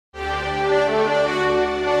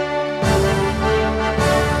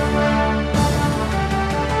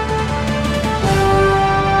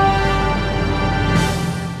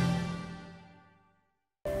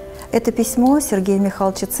Это письмо Сергея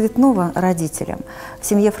Михайловича Цветного родителям. В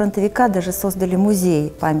семье фронтовика даже создали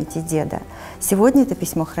музей памяти деда. Сегодня это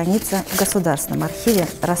письмо хранится в Государственном архиве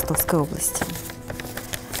Ростовской области.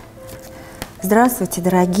 Здравствуйте,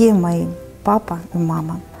 дорогие мои папа и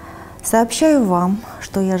мама. Сообщаю вам,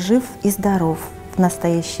 что я жив и здоров. В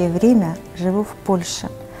настоящее время живу в Польше,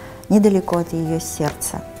 недалеко от ее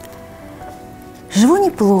сердца. Живу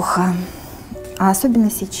неплохо, а особенно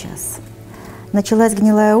сейчас. Началась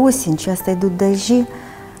гнилая осень, часто идут дожди,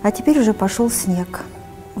 а теперь уже пошел снег.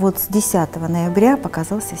 Вот с 10 ноября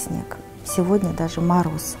показался снег. Сегодня даже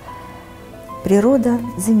мороз. Природа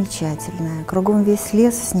замечательная, кругом весь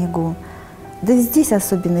лес в снегу. Да здесь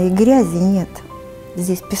особенно и грязи нет,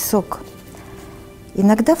 здесь песок.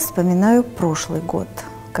 Иногда вспоминаю прошлый год,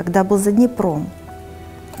 когда был за Днепром,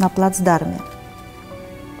 на плацдарме,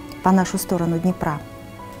 по нашу сторону Днепра.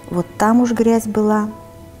 Вот там уж грязь была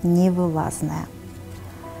невылазная.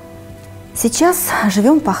 Сейчас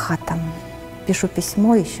живем по хатам. Пишу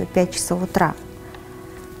письмо еще 5 часов утра.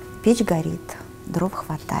 Печь горит, дров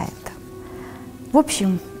хватает. В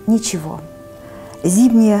общем, ничего.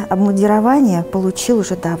 Зимнее обмундирование получил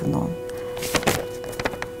уже давно.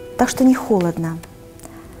 Так что не холодно.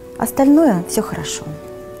 Остальное все хорошо.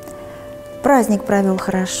 Праздник провел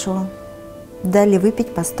хорошо. Дали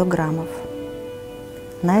выпить по 100 граммов.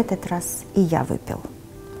 На этот раз и я выпил.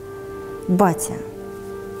 Батя,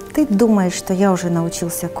 ты думаешь, что я уже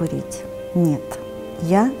научился курить? Нет,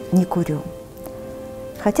 я не курю.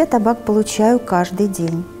 Хотя табак получаю каждый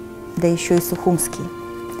день, да еще и сухумский.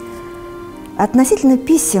 Относительно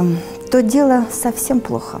писем, то дело совсем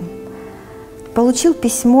плохо. Получил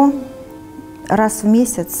письмо раз в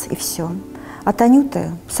месяц и все. А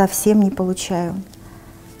Танюты совсем не получаю.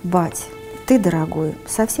 Бать, ты, дорогой,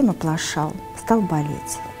 совсем оплошал, стал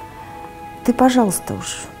болеть. Ты, пожалуйста,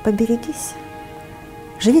 уж поберегись.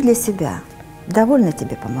 Живи для себя. Довольно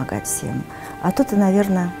тебе помогать всем. А то ты,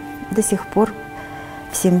 наверное, до сих пор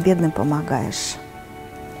всем бедным помогаешь.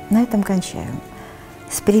 На этом кончаю.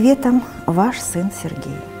 С приветом, ваш сын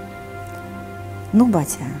Сергей. Ну,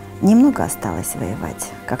 батя, немного осталось воевать,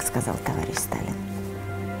 как сказал товарищ Сталин.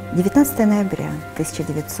 19 ноября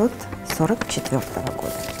 1944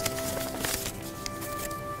 года.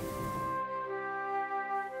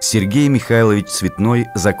 Сергей Михайлович Цветной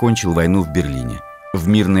закончил войну в Берлине. В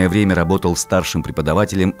мирное время работал старшим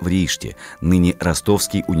преподавателем в Рейхте, ныне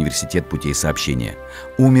Ростовский университет путей сообщения.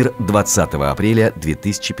 Умер 20 апреля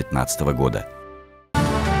 2015 года.